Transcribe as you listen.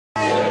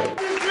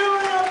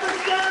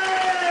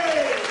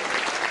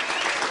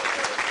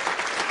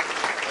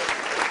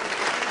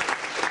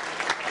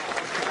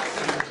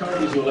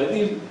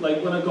races, or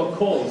like when I got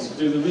calls to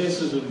do the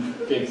races and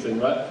gig thing,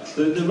 right?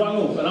 They rang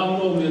up, and I'm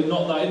normally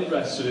not that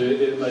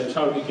interested in like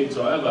charity gigs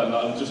or whatever, and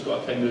I've just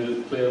got to kind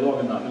of play along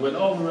in that. And they went,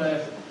 oh,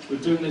 we're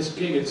doing this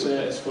gig, it's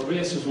for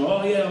races. And I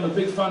went, oh yeah, I'm a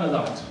big fan of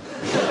that.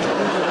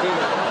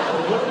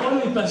 One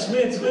of my best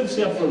mates lives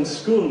here from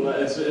school. Like,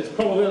 it's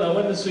probably, I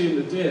went to see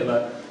him today.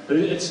 Like,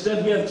 it's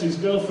dead weird, his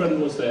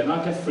girlfriend was there, and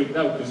I get freaked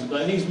out because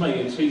like, he's my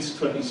age, he's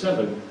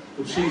 27,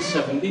 but she's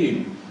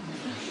 17.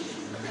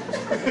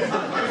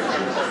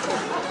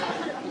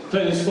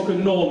 But it's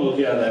fucking normal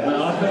here then.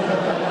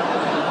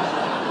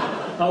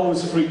 I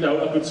was freaked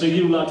out. I could see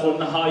you lads wanting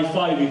to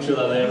high-five each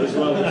other there as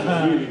well, which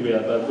was really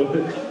weird. But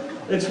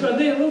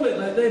they love it,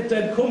 like, they're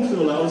dead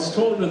comfortable. I was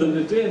talking to them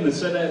today and they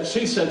said,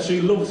 she said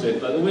she loves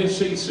it, like the way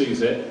she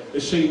sees it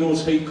is she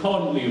knows he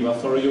can't leave her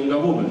for a younger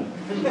woman.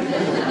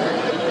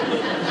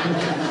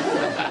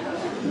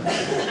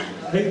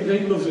 he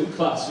loves it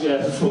class, yeah.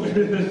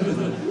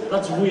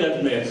 That's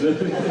weird, mate.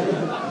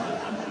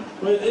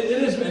 Well, it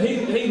is,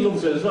 he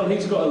loves it as well.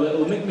 He's got a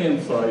little nickname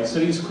for her. He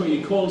said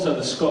he calls her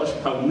the Scottish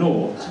pound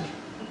note.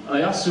 And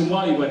I asked him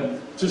why. He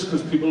went, just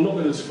because people look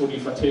at us funny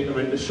if I take her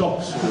into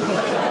shops.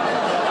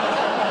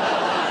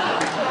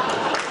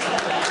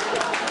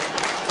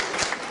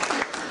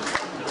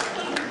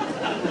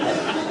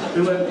 He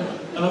went,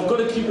 and I've got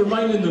to keep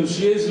reminding them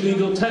she is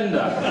legal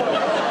tender.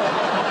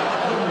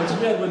 It's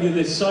weird when you're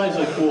this size,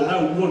 like going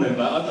out running.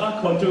 Like,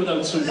 I can't do it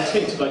without some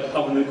tits like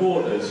having a go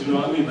at us, you know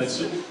what I mean? Like,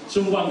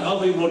 some wank, I'll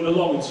be running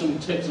along and some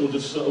tits will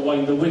just sort of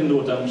wind the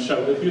window down and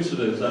shout abuse at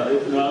us,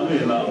 you know what I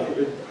mean?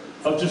 Like,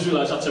 I've just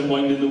realised that's him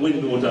winding the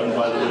window down,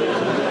 by the way.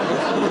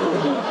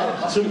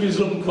 Somebody's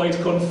looking quite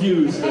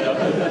confused there.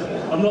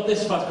 I'm not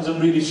this fat because I'm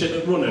really shit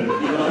at running, you know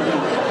what I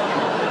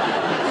mean?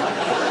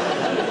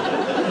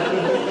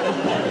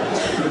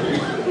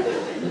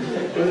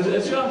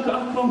 I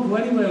can't go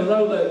anywhere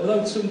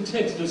without some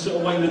tits just sort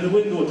of winding the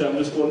window down,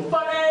 just going,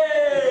 funny!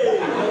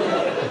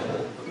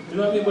 You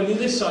know what I mean? When you're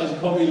this size, you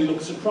can't really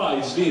look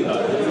surprised either.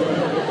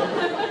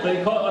 Like,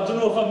 I don't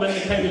know if I'm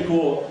meant to kind of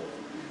go...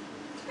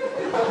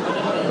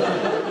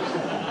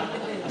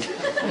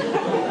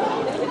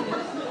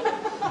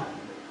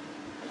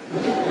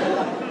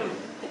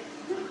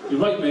 You're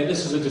right, mate,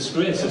 this is a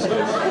disgrace, this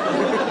house.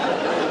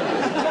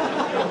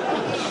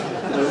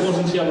 It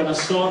wasn't here when I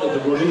started the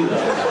run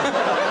either.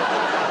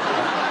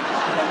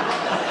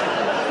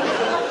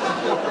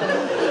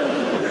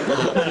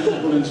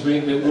 Running's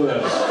making it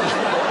worse.